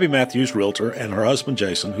 Debbie Matthews, realtor, and her husband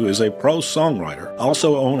Jason, who is a prose songwriter,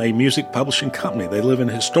 also own a music publishing company. They live in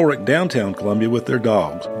historic downtown Columbia with their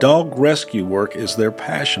dogs. Dog rescue work is their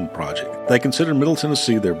passion project. They consider Middle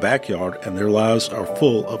Tennessee their backyard, and their lives are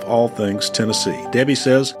full of all things Tennessee. Debbie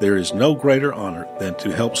says there is no greater honor than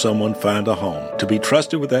to help someone find a home. To be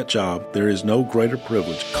trusted with that job, there is no greater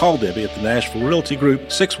privilege. Call Debbie at the Nashville Realty Group,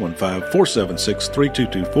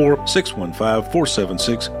 615-476-3224,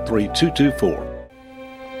 615-476-3224.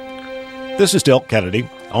 This is Delk Kennedy,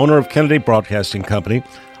 owner of Kennedy Broadcasting Company,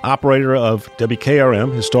 operator of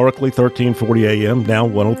WKRM, historically 1340 AM, now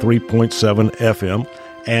 103.7 FM,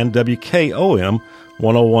 and WKOM,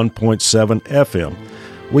 101.7 FM.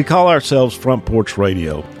 We call ourselves Front Porch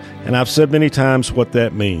Radio, and I've said many times what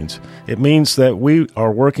that means. It means that we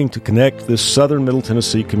are working to connect this southern Middle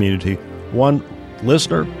Tennessee community, one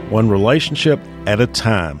listener, one relationship at a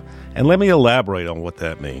time. And let me elaborate on what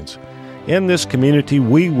that means. In this community,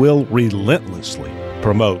 we will relentlessly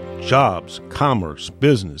promote jobs, commerce,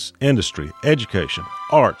 business, industry, education,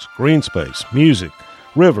 arts, green space, music,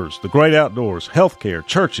 rivers, the great outdoors, healthcare,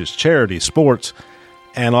 churches, charities, sports,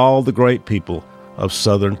 and all the great people of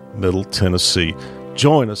southern Middle Tennessee.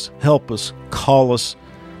 Join us, help us, call us.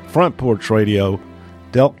 Front Porch Radio,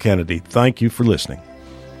 Delk Kennedy, thank you for listening.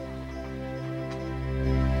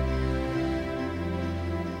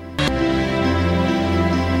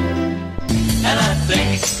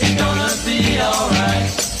 It's gonna be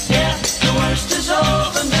alright. Yeah, the worst is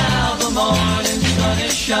over now. The morning sun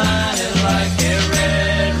is shining like a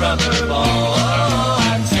red rubber ball. Oh,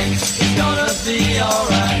 I think it's gonna be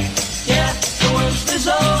alright. Yeah, the worst is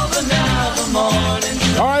over now. The morning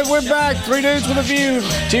sun. All right, we're back. 3 Dudes with a View,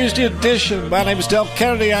 Tuesday edition. My name is Delk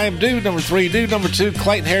Kennedy. I am dude number 3. Dude number 2,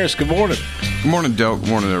 Clayton Harris. Good morning. Good morning, Delk. Good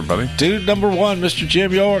morning, everybody. Dude number 1, Mr.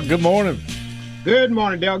 Jim York. Good morning. Good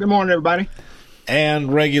morning, Delk. Good morning, everybody.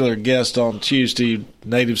 And regular guest on Tuesday,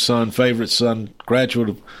 native son, favorite son,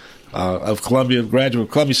 graduate of Columbia, graduate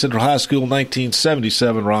of Columbia Central High School,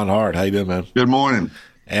 1977, Ron Hart. How you doing, man? Good morning.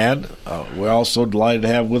 And we're also delighted to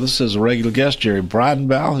have with us as a regular guest, Jerry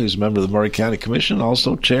Bridenbaugh, who's a member of the Murray County Commission,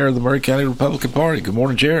 also chair of the Murray County Republican Party. Good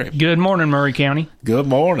morning, Jerry. Good morning, Murray County. Good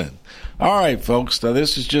morning. All right, folks. Now,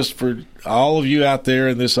 this is just for all of you out there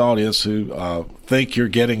in this audience who think you're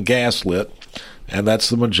getting gaslit. And that's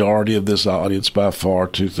the majority of this audience by far,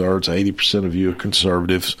 2/3, 80% of you are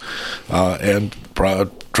conservatives and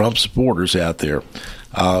Trump supporters out there.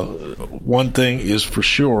 One thing is for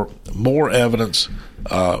sure, more evidence.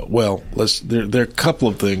 There are a couple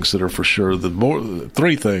of things that are for sure.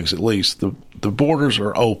 3 things at least. The borders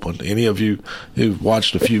are open. Any of you who've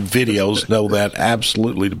watched a few videos know that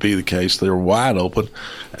absolutely to be the case. They're wide open.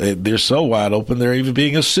 They're so wide open, they're even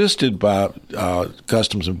being assisted by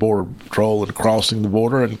Customs and Border Patrol in crossing the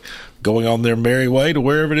border and going on their merry way to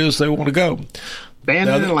wherever it is they want to go.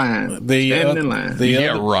 Standing in line.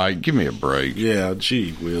 Yeah, right. Give me a break. Yeah,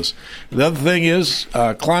 gee whiz. The other thing is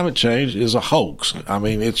climate change is a hoax. I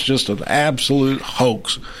mean, it's just an absolute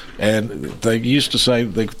hoax. And they used to say,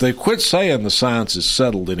 they quit saying the science is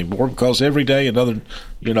settled anymore because every day another,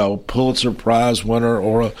 Pulitzer Prize winner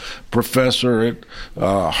or a professor at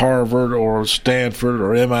Harvard or Stanford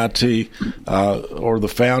or MIT or the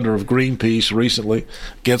founder of Greenpeace recently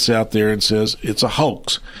gets out there and says it's a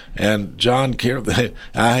hoax. And John Kerry,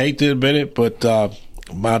 I hate to admit it, but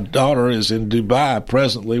my daughter is in Dubai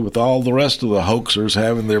presently with all the rest of the hoaxers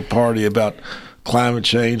having their party about climate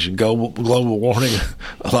change and global warming,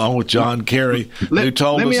 along with John Kerry, who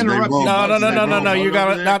told us. No. You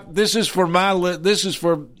got to not. This is for my. This is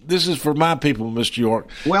for my people, Mr. York.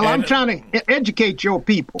 Well, I'm trying to educate your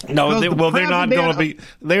people. No, they're not going to be.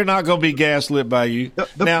 They're not going to be gaslit by you.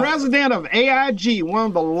 The president of AIG, one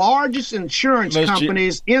of the largest insurance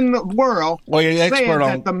companies in the world, said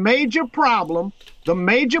that the major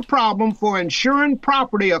problem for insuring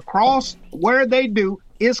property across where they do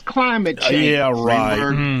is climate change. Yeah,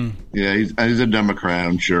 right. Yeah, he's a Democrat,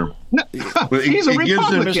 I'm sure. No, he's a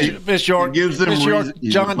Republican. Miss York,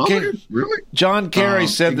 John Kerry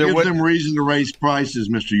said there gives them reason to raise prices,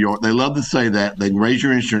 Mr. York. They love to say that. They can raise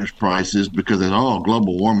your insurance prices because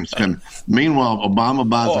global warming's coming. Meanwhile, Obama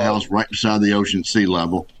buys a house right beside the ocean sea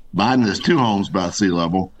level. Biden has 2 homes by sea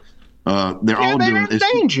level. They're all doing in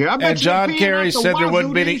danger. I bet and John Kerry said there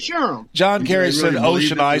wouldn't be any. John Kerry said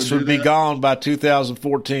ocean ice would be gone by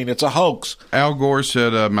 2014. It's a hoax. Al Gore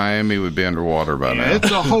said Miami would be underwater by now. It's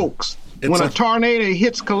a hoax. When a tornado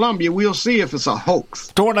hits Columbia, we'll see if it's a hoax.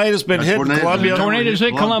 Tornado's been hitting Columbia. Tornadoes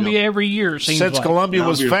hit Columbia every year since Columbia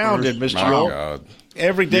was founded, Mr. York.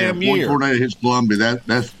 Every damn year. One tornado hits Columbia.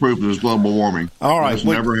 That's proof there's global warming. All right. That's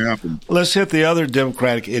never happened. Let's hit the other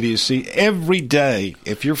Democratic idiocy. Every day,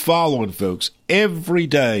 if you're following, folks, every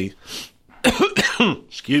day,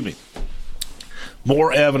 excuse me,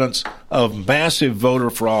 more evidence of massive voter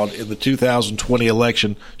fraud in the 2020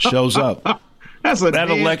 election shows up. That's a dead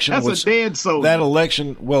soldier. That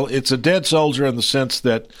election, well, it's a dead soldier in the sense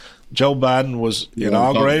that Joe Biden was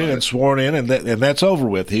inaugurated and sworn in, and that's over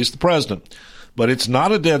with. He's the president. But it's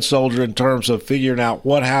not a dead soldier in terms of figuring out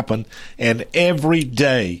what happened. And every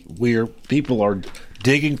day people are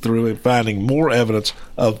digging through and finding more evidence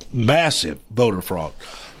of massive voter fraud.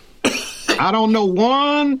 I don't know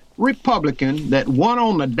one Republican that won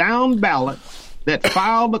on the down ballot that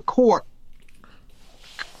filed a court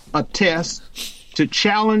test to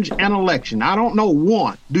challenge an election. I don't know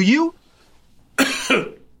one. Do you?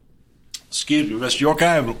 Excuse me, Mr. York,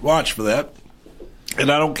 I haven't watched for that, and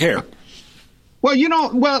I don't care. Well,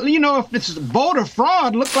 if it's voter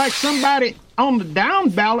fraud, look like somebody on the down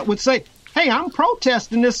ballot would say, hey, I'm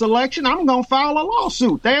protesting this election. I'm going to file a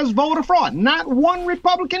lawsuit. There's voter fraud. Not one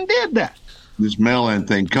Republican did that. This mail-in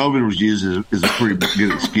thing, COVID was used as a pretty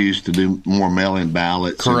good excuse to do more mail-in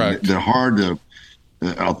ballots. Correct. They're hard to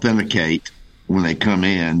authenticate when they come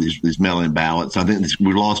in, these mail-in ballots. I think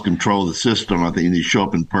we lost control of the system. I think you need to show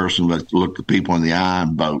up in person, look the people in the eye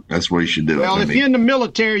and vote. That's what you should do. Well, if you're in the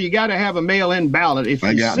military, you got to have a mail-in ballot. If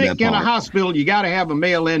you're sick in a hospital, you got to have a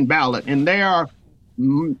mail-in ballot. And there are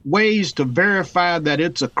ways to verify that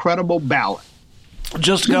it's a credible ballot.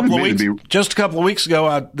 Just a couple of weeks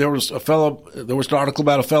ago, there was an article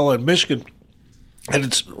about a fellow in Michigan. And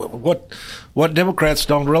it's what Democrats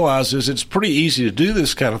don't realize is it's pretty easy to do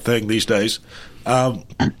this kind of thing these days.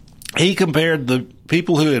 He compared the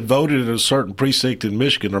people who had voted in a certain precinct in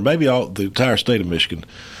Michigan, or maybe the entire state of Michigan,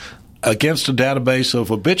 against a database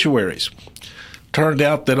of obituaries. Turned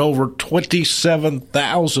out that over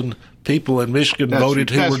 27,000 people in Michigan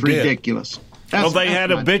voted who were dead. That's ridiculous.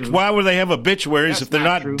 Why would they have obituaries if they're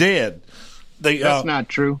not dead? That's not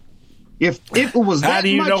true. If it was that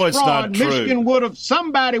much fraud, Michigan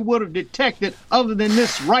somebody would have detected other than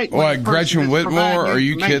this right-wing person. Gretchen Whitmore? Are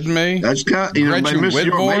you kidding me? That's Gretchen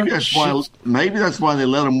Whitmore. Maybe that's why they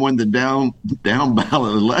let them win the down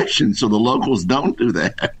ballot election, so the locals don't do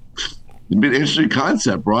that. It'd be an interesting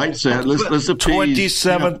concept, right? So let's appease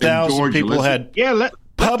 27,000 people had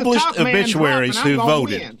published obituaries who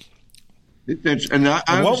voted. And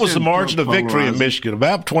what was the margin of victory in Michigan?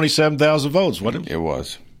 About 27,000 votes, wasn't it? It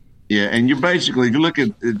was. Yeah, and you basically, if you look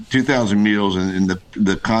at 2,000 Mules and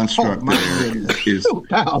the construct there is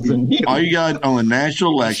 2,000 Mules. All you got on a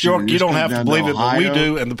national election. York, you don't have to believe it, but we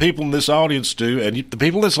do, and the people in this audience do, and the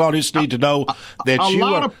people in this audience need to know that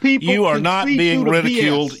you are not being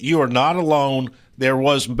ridiculed. You are not alone. There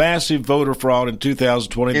was massive voter fraud in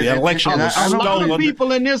 2020. The election was stolen. A lot of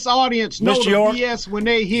people in this audience know the BS when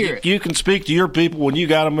they hear it. You can speak to your people when you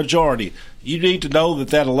got a majority. You need to know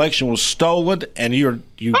that election was stolen, and you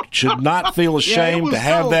should not feel ashamed to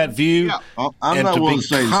have that view. Yeah. I'm not willing to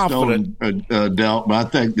say stolen, Del, but I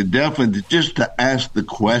think that definitely just to ask the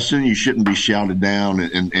question, you shouldn't be shouted down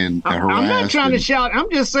and harassed. I'm not trying to shout. I'm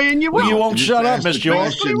just saying you're wrong. You won't shut up, Mr.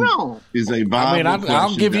 York. Is a viable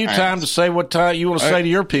I'll give you time to say what you want to say to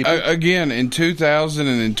your people. Again, in 2000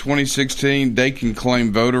 and in 2016, they can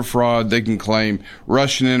claim voter fraud, they can claim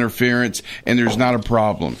Russian interference, and there's not a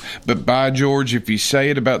problem. But by George, if you say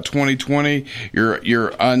it about 2020,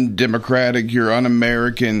 you're undemocratic, you're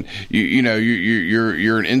un-American,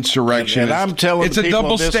 you're an insurrectionist. And I'm telling it's a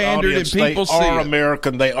double standard, and people see they are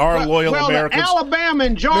American. They are loyal Americans. The Alabama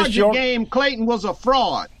and Georgia game, Clayton, was a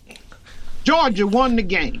fraud. Georgia won the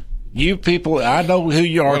game. You people, I know who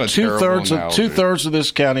you are. Two-thirds of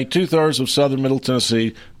this county, 2/3 of southern Middle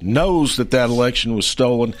Tennessee knows that election was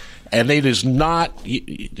stolen, and it is not.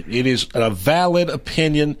 It is a valid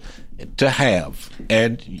opinion to have,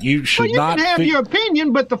 and you should not. You can have your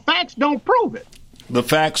opinion, but the facts don't prove it. The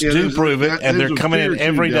facts do prove it, and they're coming in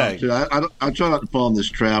every day. I try not to fall in this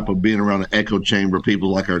trap of being around an echo chamber of people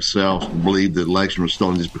like ourselves who believe the election was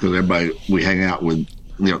stolen just because everybody we hang out with.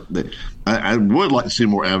 I would like to see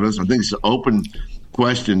more evidence. I think it's an open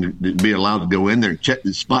question to be allowed to go in there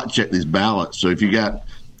and spot check these ballots. So if you got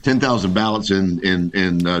 10,000 ballots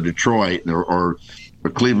in Detroit or or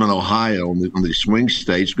Cleveland, Ohio, on the swing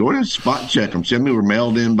states, go in and spot check them. Some of them were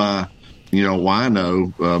mailed in by,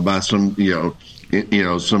 wino, by some,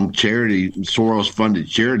 some charity, Soros-funded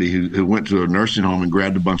charity who went to a nursing home and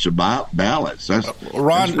grabbed a bunch of ballots.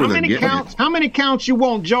 Ron, how many counts you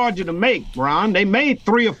want Georgia to make, Ron? They made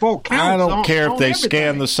 3 or 4 counts. I don't care if they everything.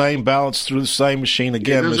 scan the same ballots through the same machine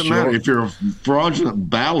again. It doesn't matter. If you're a fraudulent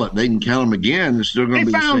ballot, they can count them again. It's still going to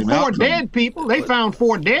be the same outcome. They found 4 dead people. They found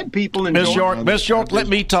 4 dead people in Georgia. Miss York, let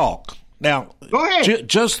me talk. Now, go ahead.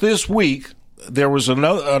 Just this week, there was an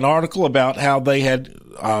article about how they had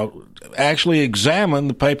actually examined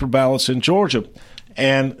the paper ballots in Georgia,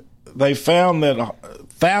 and they found that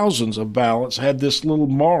thousands of ballots had this little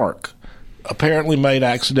mark, apparently made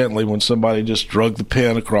accidentally when somebody just drug the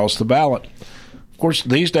pen across the ballot. Of course,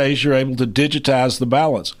 these days you're able to digitize the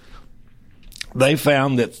ballots. They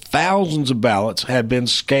found that thousands of ballots had been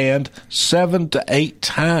scanned 7 to 8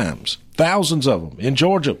 times, thousands of them in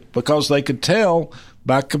Georgia, because they could tell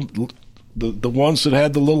by the ones that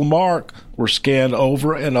had the little mark were scanned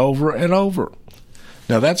over and over and over.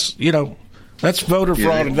 Now that's voter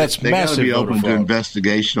fraud, and that's they massive. They got to be voter open fraud. to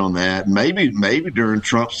investigation on that. Maybe during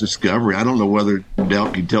Trump's discovery, I don't know whether Del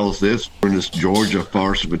can tell us this during this Georgia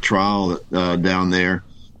farce of a trial down there,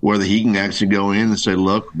 whether he can actually go in and say,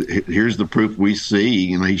 "Look, here's the proof we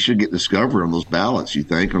see." He should get discovered on those ballots. You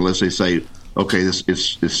think, unless they say, "Okay, this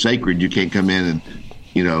is sacred. You can't come in and."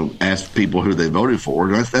 Ask people who they voted for.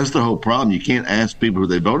 That's the whole problem. You can't ask people who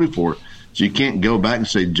they voted for. So you can't go back and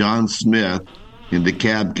say John Smith in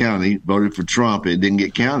DeKalb County voted for Trump. It didn't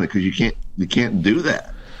get counted because you can't do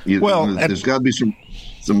that. There's got to be some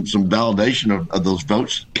validation of those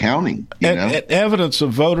votes counting. Evidence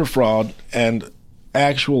of voter fraud and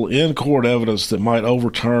actual in-court evidence that might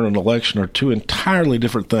overturn an election are 2 entirely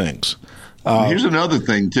different things. Here's another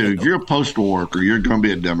thing, too. If you're a postal worker, you're going to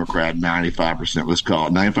be a Democrat 95%. Let's call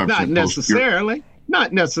it 95%.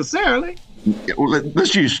 Not necessarily. Well,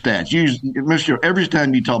 let's use stats. Every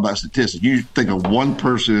time you talk about statistics, you think of one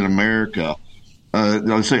person in America.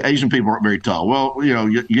 Let's say Asian people aren't very tall. Well,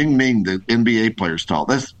 you can mean the NBA players tall.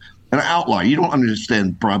 That's an outlier. You don't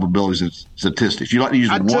understand probabilities and statistics. You like to use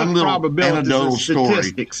one little anecdotal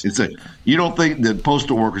story and say, you don't think that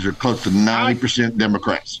postal workers are close to 90%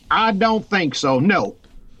 Democrats? I don't think so, no.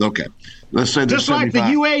 Okay. Let's say just like the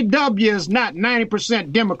UAW is not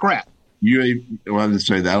 90% Democrat. Well, I didn't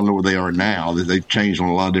say that. I don't know where they are now. They've changed on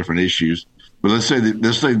a lot of different issues. But let's say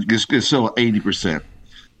it's still 80%.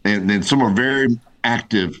 And then some are very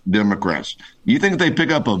active Democrats. You think if they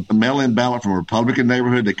pick up a mail-in ballot from a Republican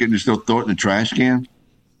neighborhood, they couldn't just still throw it in the trash can?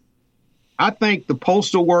 I think the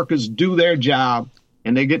postal workers do their job,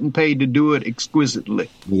 and they're getting paid to do it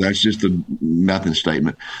exquisitely. Well, that's just a nothing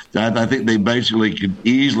statement. I think they basically could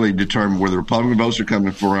easily determine where the Republican votes are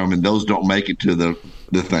coming from, and those don't make it to the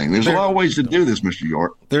thing. There's a lot of ways to do this, Mr.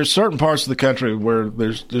 York. There's certain parts of the country where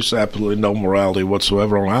there's absolutely no morality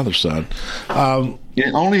whatsoever on either side.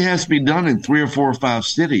 It only has to be done in 3 or 4 or 5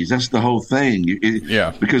 cities. That's the whole thing.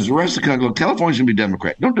 Because the rest of the country, California's going to be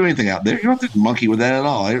Democrat. Don't do anything out there. You don't have to monkey with that at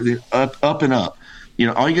all. Up and up.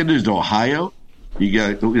 All you got to do is to Ohio.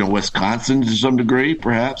 You got Wisconsin to some degree,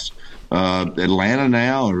 perhaps. Atlanta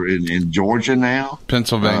now, or in Georgia now.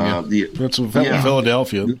 Pennsylvania.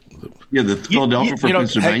 Philadelphia. Yeah, the Philadelphia for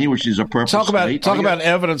Pennsylvania, which is a purple state. Talk about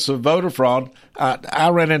evidence of voter fraud. I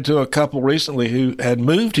ran into a couple recently who had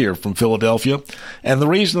moved here from Philadelphia, and the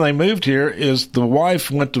reason they moved here is the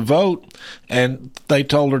wife went to vote, and they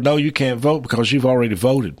told her, no, you can't vote because you've already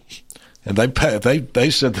voted. And they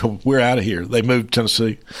said, we're out of here. They moved to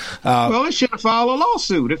Tennessee. Well, they should have filed a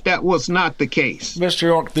lawsuit if that was not the case. Mr.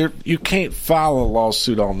 York, you can't file a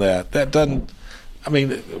lawsuit on that. That doesn't – I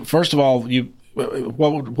mean, first of all,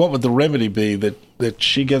 what would the remedy be, that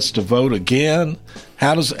she gets to vote again?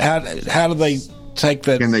 How do they take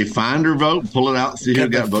that? Can they find her vote, pull it out, and see who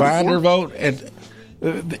got voted for? Find her vote,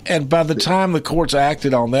 and by the time the courts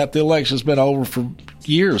acted on that, the election's been over for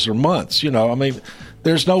years or months. I mean,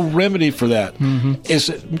 there's no remedy for that.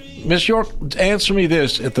 Mm-hmm. Ms. York, answer me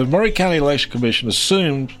this: if the Maury County Election Commission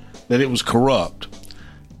assumed that it was corrupt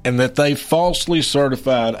and that they falsely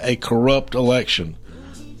certified a corrupt election,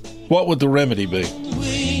 what would the remedy be?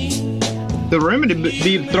 The remedy would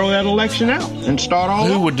be to throw that election out and start all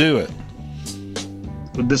over. Who would do it?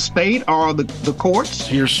 The state or the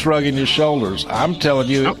courts? You're shrugging your shoulders. I'm telling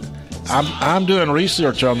you, I'm doing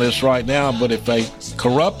research on this right now, but if a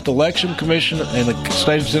corrupt election commission in the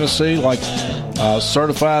state of Tennessee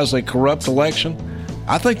certifies a corrupt election,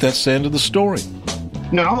 I think that's the end of the story.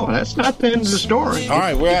 No, that's not the end of the story. All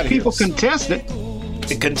right, we're out of here. People contest it.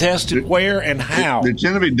 contested where and how. There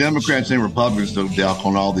tend to be Democrats and Republicans, though, Delk,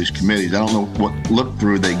 on all these committees. I don't know what look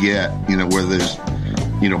through they get, where there's,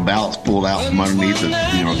 ballots pulled out from underneath the,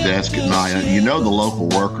 desk at night. The local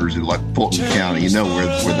workers in like Fulton County,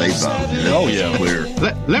 where they vote. Clear.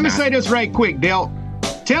 Let me say this right quick, Delk.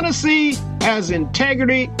 Tennessee has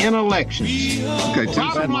integrity in elections. Okay,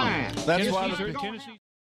 bottom line. That's why